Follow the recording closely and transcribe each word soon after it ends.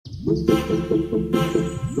Welcome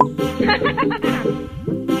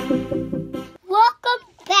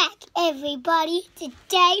back, everybody.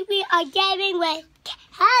 Today we are gaming with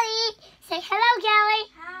Callie. Say hello,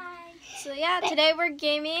 Callie. Hi. So yeah, today we're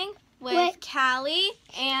gaming with Callie,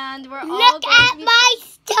 and we're all Look going at to be my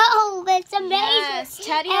stove. It's amazing. Yes,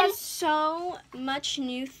 Teddy has so much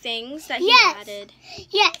new things that he added.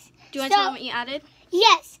 Yes. Do you want to tell them what you added?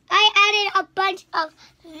 Yes, I added a bunch of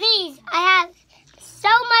these. I have so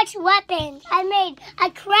much weapons. I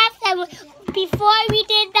crafted them before we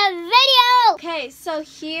did the video. Okay, so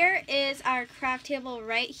here is our craft table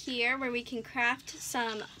right here where we can craft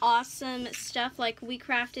some awesome stuff, like we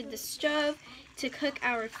crafted the stove to cook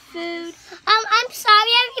our food. I'm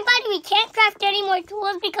sorry, everybody. We can't craft any more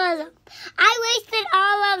tools because I wasted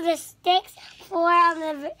all of the sticks for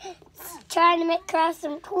trying to craft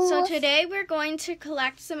some tools. So today we're going to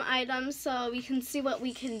collect some items so we can see what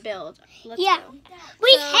we can build. Let's go.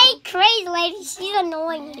 We hate Crazy Lady. She's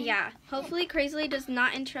annoying. Yeah. Hopefully Crazy Lady does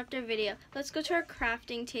not interrupt our video. Let's go to our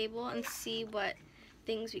crafting table and see what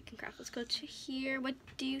things we can craft. Let's go to here. What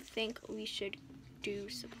do you think we should do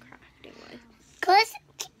some crafting with?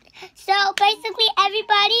 So basically,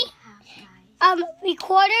 everybody,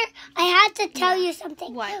 recorder, I had to tell you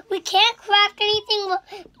something. What? We can't craft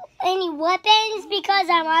any weapons because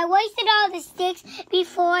I wasted all the sticks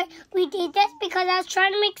before we did this because I was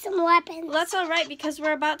trying to make some weapons. Well, that's all right because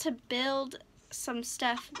we're about to build some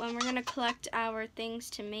stuff when we're going to collect our things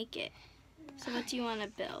to make it. So what do you want to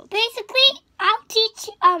build? Basically, I'll teach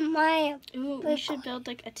my... Ooh, we should build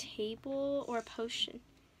like a table or a potion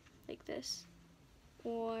like this.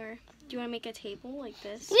 Or do you want to make a table like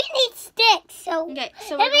this? We need sticks, so, okay,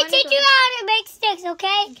 so let me teach you how to make sticks,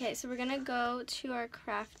 okay? Okay, so we're going to go to our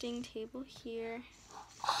crafting table here.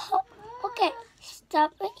 Oh, okay,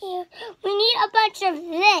 stop it here. We need a bunch of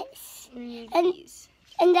this. We need these.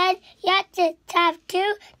 And then you have to have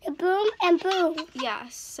two, the boom and boom. Yeah,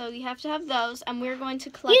 so you have to have those, and we're going to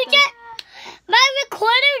collect them. My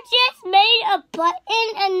recorder just made a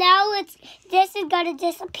button, and now this is going to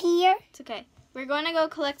disappear. It's okay. We're going to go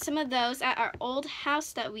collect some of those at our old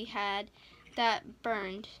house that we had that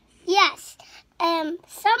burned. Yes.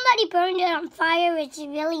 Somebody burned it on fire, which is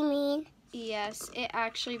really mean. Yes, it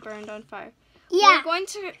actually burned on fire. Yeah. We're going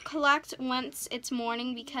to collect once it's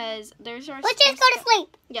morning because there's our... Let's just go to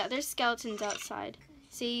sleep. Yeah, there's skeletons outside.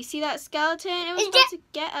 See that skeleton? It was about to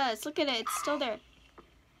get us. Look at it. It's still there.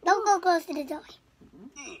 Don't go close to the door.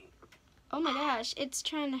 Oh my gosh. It's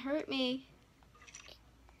trying to hurt me.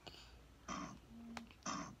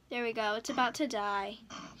 There we go. It's about to die.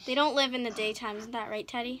 They don't live in the daytime. Isn't that right,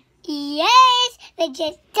 Teddy? Yes. They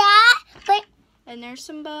just die. But and there's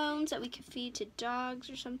some bones that we could feed to dogs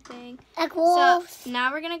or something. Like wolves. So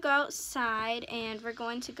now we're going to go outside and we're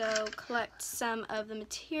going to go collect some of the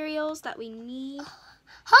materials that we need.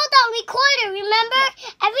 Hold on, recorder. Remember,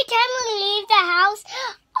 every time we leave the house,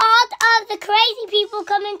 all of the crazy people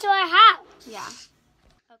come into our house. Yeah.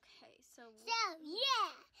 Okay, so yeah.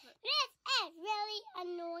 This is really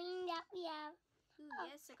annoying that we have. Ooh,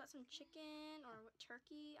 yes, I got some chicken or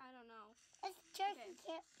turkey. I don't know. It's turkey.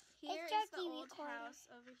 Okay. Here is the old house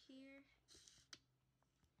over here.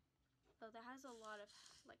 Oh, that has a lot of,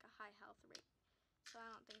 like, a high health rate. So I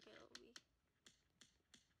don't think it'll be.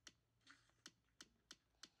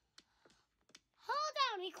 Hold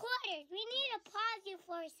on, recorders. We need to pause you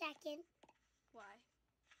for a second. Why?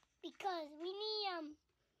 Because we need,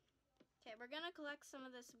 Okay, we're going to collect some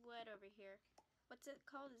of this wood over here. What's it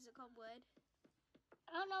called? Is it called wood?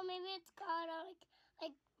 I don't know. Maybe it's called,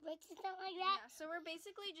 like bricks or something like that. Yeah, so we're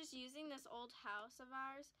basically just using this old house of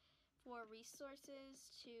ours for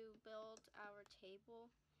resources to build our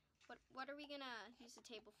table. What are we going to use the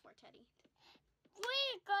table for, Teddy?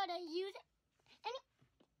 We're going to use it. And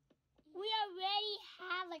we already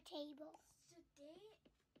have a table. So they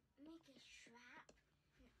make a trap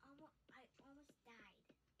and I almost died.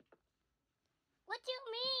 What do you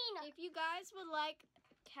mean? If you guys would like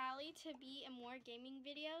Callie to be in more gaming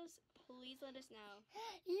videos, please let us know.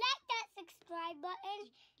 Like that subscribe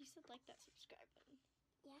button. You said like that subscribe button.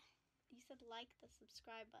 Yeah. You said like the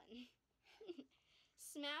subscribe button.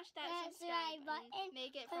 Smash that subscribe button.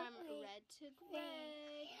 Make it from red to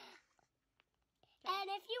gray. And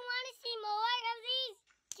if you want to see more of these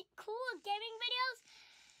cool gaming videos,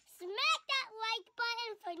 smack that like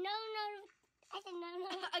button for no notification.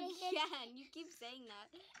 Again, you keep saying that.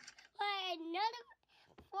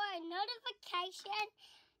 For a notification,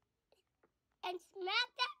 and smack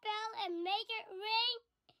that bell and make it ring.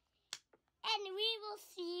 And we will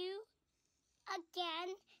see you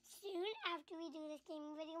again soon after we do this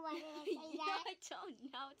gaming video. Why did I say that? I don't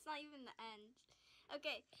know. It's not even the end.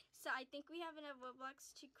 Okay, so I think we have enough wood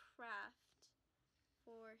blocks to craft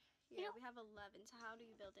for, yeah, we have 11. So how do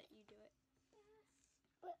you build it? You do it.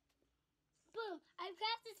 Boom, I've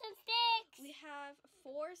crafted some sticks. We have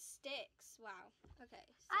 4 sticks. Wow. Okay.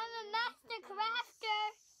 So I'm a master crafter.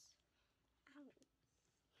 Ow.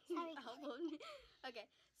 Sorry. Elbowed me. Okay,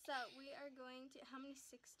 so we are going to, how many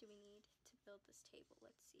sticks do we need to build this table?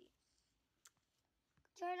 Let's see.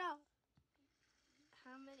 Turn on.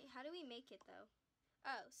 How do we make it though?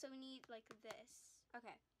 Oh, so we need like this.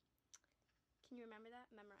 Okay. Can you remember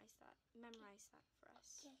that? Memorize that. Memorize that for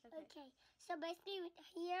us. Okay. So basically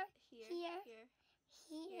here, Here. and here.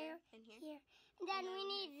 here. And then And we then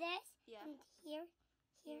need this. Yeah. And here.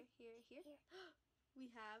 Here. We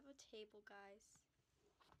have a table, guys.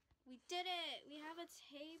 We did it! We have a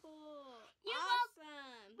table.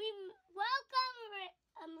 Awesome!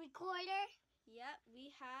 Welcome, recorder. Yep,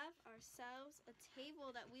 we have ourselves a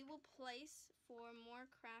table that we will place for more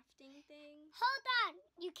crafting things. Hold on.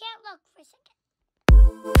 You can't look for a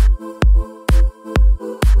second.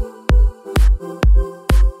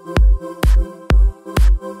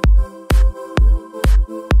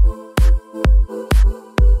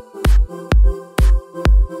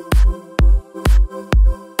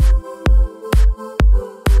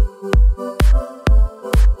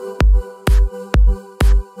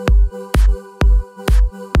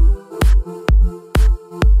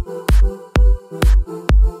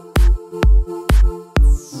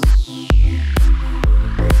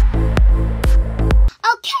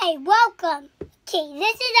 Okay, welcome. Okay,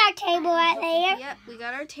 this is our table right there. Yep, we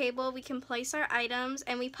got our table. We can place our items,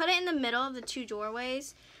 and we put it in the middle of the 2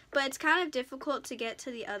 doorways, but it's kind of difficult to get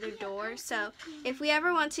to the other door, so if we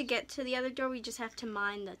ever want to get to the other door, we just have to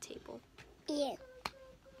mine the table. Yeah.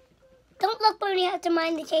 Don't look when you have to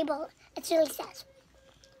mine the table. It's really sad.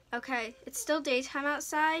 Okay, it's still daytime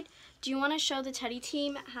outside. Do you want to show the Teddy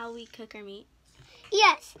team how we cook our meat?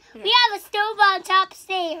 Yes, Okay. we have a stove on top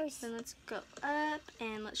stairs. Then let's go up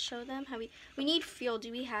and let's show them how we need fuel.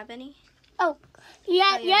 Do we have any? Oh,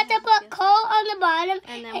 yeah, Oh, you yeah, have to yeah. put coal on the bottom.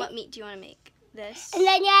 And then what meat do you want to make? This. And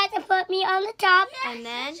then you have to put meat on the top. And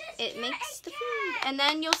then it makes the food. And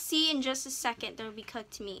then you'll see in just a second there will be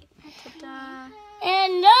cooked meat. Ta-da.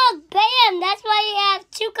 And look, bam, that's why you have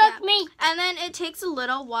 2 cooked Yeah. meat. And then it takes a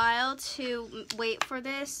little while to wait for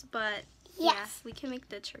this, but yeah, Yes. we can make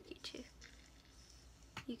the turkey too.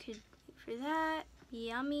 You could wait for that.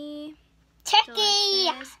 Yummy. Turkey.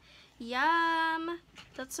 Delicious. Yum.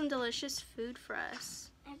 That's some delicious food for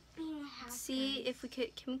us. See if we can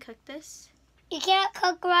we cook this? You can't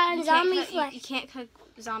cook raw You can't zombie cook- flesh. You can't cook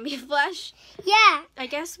zombie flesh. Yeah, I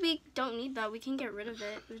guess we don't need that. We can get rid of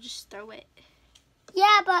it. We'll just throw it.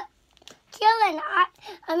 yeah, but killing,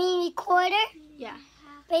 recorder, Yeah.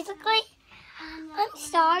 basically, I'm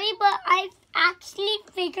sorry, but I've actually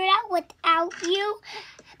figured out without you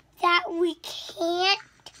that we can't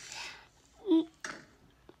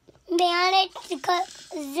manage to cook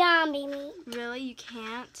zombie meat. Really? You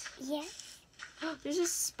can't? Yes. There's a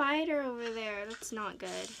spider over there. That's not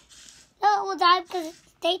good. No, it will die because it's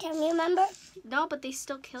daytime, you remember? No, but they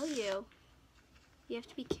still kill you. You have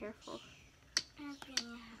to be careful.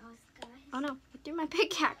 Oh no, I threw my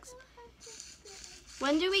pickaxe.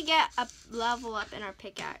 When do we get a level up in our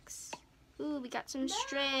pickaxe? Ooh, we got some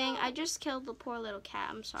string. I just killed the poor little cat.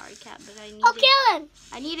 I'm sorry, cat, but Oh, kill him!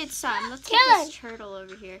 I needed some. Let's Kill get him. this turtle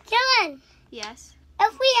over here. Kill him! Yes.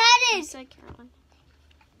 If we You had said Carolyn.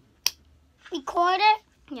 a recorder,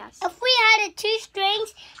 Yes. if we had 2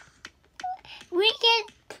 strings, we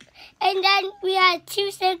could, and then we had 2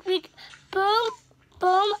 sticks, we could boom,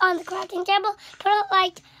 boom on the crafting table, put it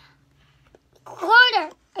like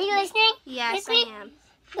quarter. Are you listening? Yes, I Basically- am.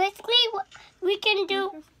 Basically, we can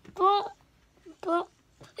do boom, boom.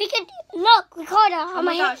 We could, look, recorder Oh on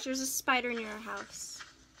my my gosh, there's a spider near our house.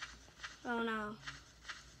 Oh no.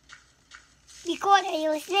 recorder. Are you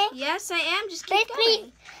listening? Yes, I am. Just keep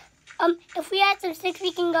Basically, going. if we had some sticks,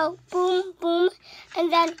 we can go boom, boom,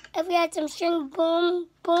 and then if we had some string, boom,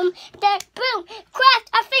 boom, then boom, craft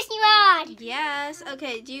a fishing rod. Yes.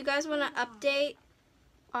 Okay, do you guys want to update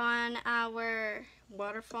on our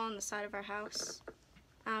waterfall on the side of our house?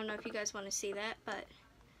 I don't know if you guys want to see that, but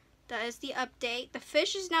that is the update. The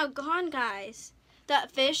fish is now gone, guys.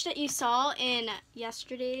 That fish that you saw in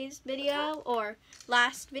yesterday's video or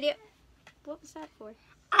last video. What was that for?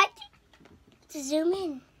 To zoom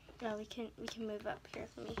in. No, we can move up here.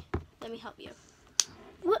 Let me help you.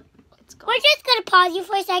 What? It's gone. We're just gonna pause you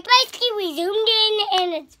for a second. Basically, we zoomed in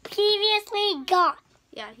and it's previously gone.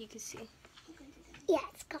 Yeah, you can see. Yeah,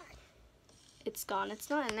 it's gone. It's gone. It's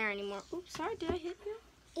not in there anymore. Oops, sorry. Did I hit you?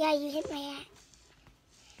 Yeah, you hit my head.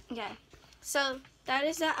 Okay. So that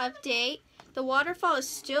is that update. The waterfall is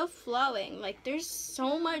still flowing. Like, there's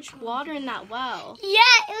so much water in that well. Yeah,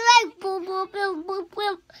 it's like boom, boom, boom, boom,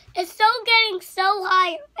 boom. It's so getting so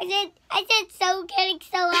higher. I said so getting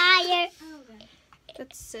so higher.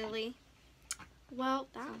 That's silly. Well,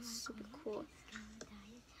 that's super cool.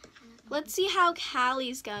 Let's see how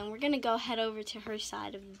Callie's going. We're going to go head over to her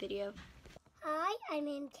side of the video. Hi, I'm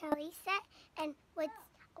in Kelly's set, and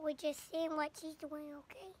we're just seeing what she's doing,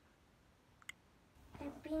 okay?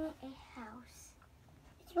 I'm being a house.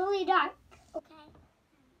 It's really dark. Okay.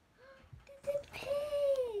 There's a pig.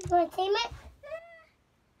 You want to tame it?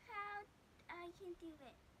 How I can do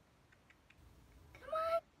it? Come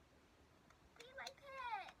on. Be my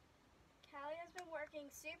pet. Callie has been working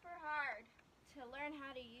super hard to learn how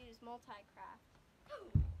to use MultiCraft.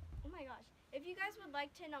 Oh my gosh. If you guys would like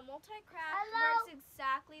to know, MultiCraft works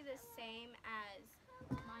exactly the same as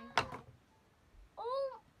Minecraft.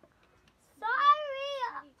 Oh,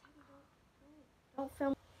 sorry. Don't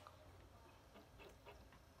film.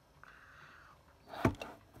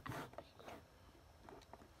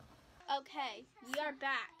 Okay, we are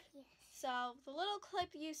back. Yes. So the little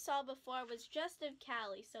clip you saw before was just of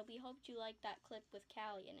Callie, so we hoped you liked that clip with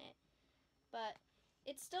Callie in it. But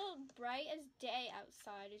it's still bright as day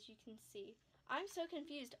outside, as you can see. I'm so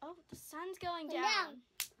confused. Oh, the sun's going down.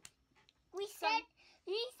 We said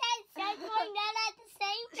sun going down at the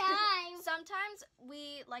same time. Sometimes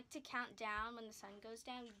we like to count down when the sun goes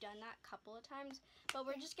down. We've done that a couple of times, but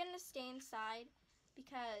we're just gonna stay inside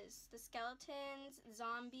because the skeletons,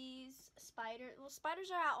 zombies, spiders. Well, spiders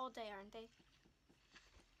are out all day, aren't they?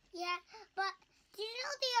 Yeah, but do you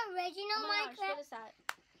know the original Oh my gosh, Minecraft? what is that?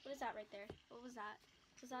 What is that right there? What was that?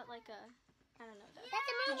 Was that like a? I don't know. That's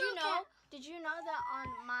a Did you movie know? Did you know that on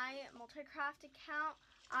my MultiCraft account,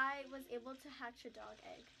 I was able to hatch a dog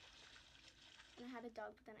egg? And I had a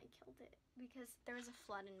dog, but then I killed it because there was a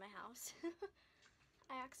flood in my house.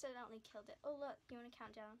 I accidentally killed it. Oh look, you want to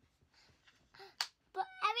count down? But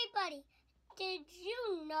everybody, did you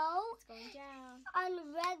know It's going down. on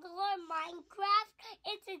regular Minecraft,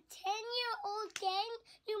 it's a 10-year-old game?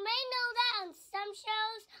 You may know that on some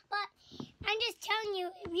shows, but I'm just telling you,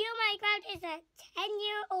 real Minecraft is a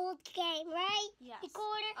 10-year-old game, right? Yes.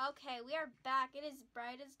 Recorder? Okay, we are back. It is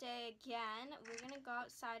bright as day again. We're going to go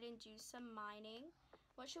outside and do some mining.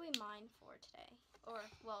 What should we mine for today? Or,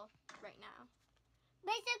 well, right now.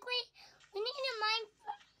 Basically, we need to mine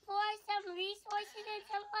for some resources and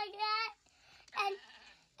stuff like that. And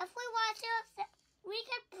if we want to, we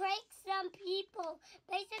could break some people.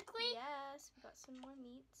 Basically, Yes, we got some more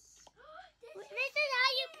meats. this is how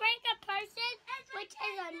you break a person, which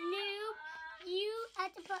is a noob. You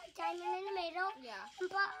have to put a diamond in the middle Yeah. and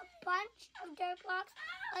put a bunch of dirt blocks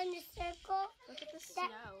on the circle. Look at the That-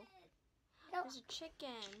 snow. No, There's a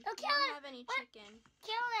chicken. Oh, I kill don't it. have any What? chicken.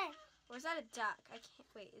 kill it. Or is that a duck? I can't.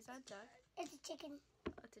 Wait, is that a duck? It's a chicken.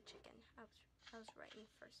 Oh, it's a chicken. I was right in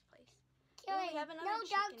the first place. Kill Ooh, we it. have another No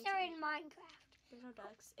ducks chicken are too. in Minecraft. There's no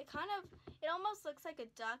ducks. It almost looks like a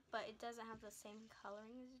duck, but it doesn't have the same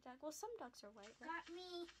coloring as a duck. Well, some ducks are white, right? Got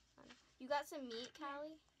me. You got some meat,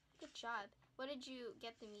 Callie? Good job. What did you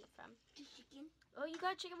get the meat from? The chicken. Oh, you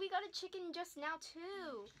got chicken. We got a chicken just now,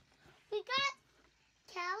 too. We got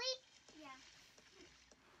Kelly. Yeah.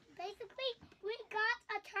 Basically, we got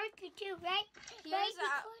a turkey too, right? Here's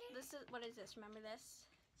Right, what is this? Remember this?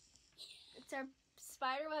 It's our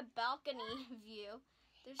spiderweb balcony view.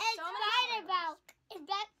 There's It's so many spider spiders. milk.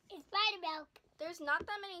 It's spider milk. There's not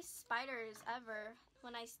that many spiders ever.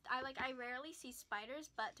 When I rarely see spiders,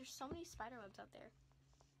 but there's so many spider webs out there.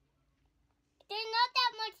 There's not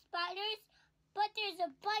that much spiders, but there's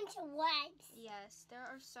a bunch of webs. Yes, there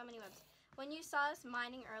are so many webs. When you saw us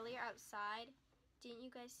mining earlier outside, didn't you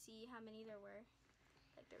guys see how many there were?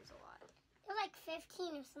 Like, there was a lot. There's like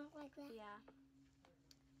 15 or something like that. Yeah.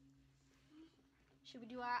 Should we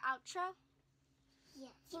do our outro? Yes.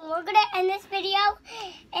 We're gonna end this video,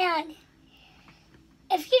 and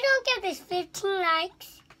if you don't give this 15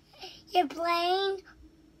 likes, your brain,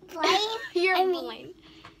 Your I mean- brain.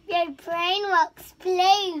 your brain will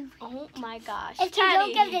explode. Oh my gosh. If you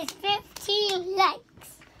don't give this 15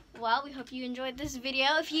 likes. Well, we hope you enjoyed this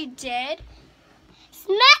video. If you did,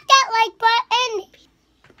 Smack that like button.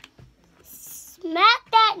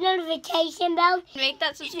 Smack that notification bell. make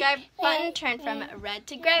that subscribe button turn from red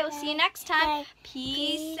to gray. We'll see you next time. Bye.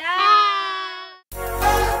 Peace Peace out.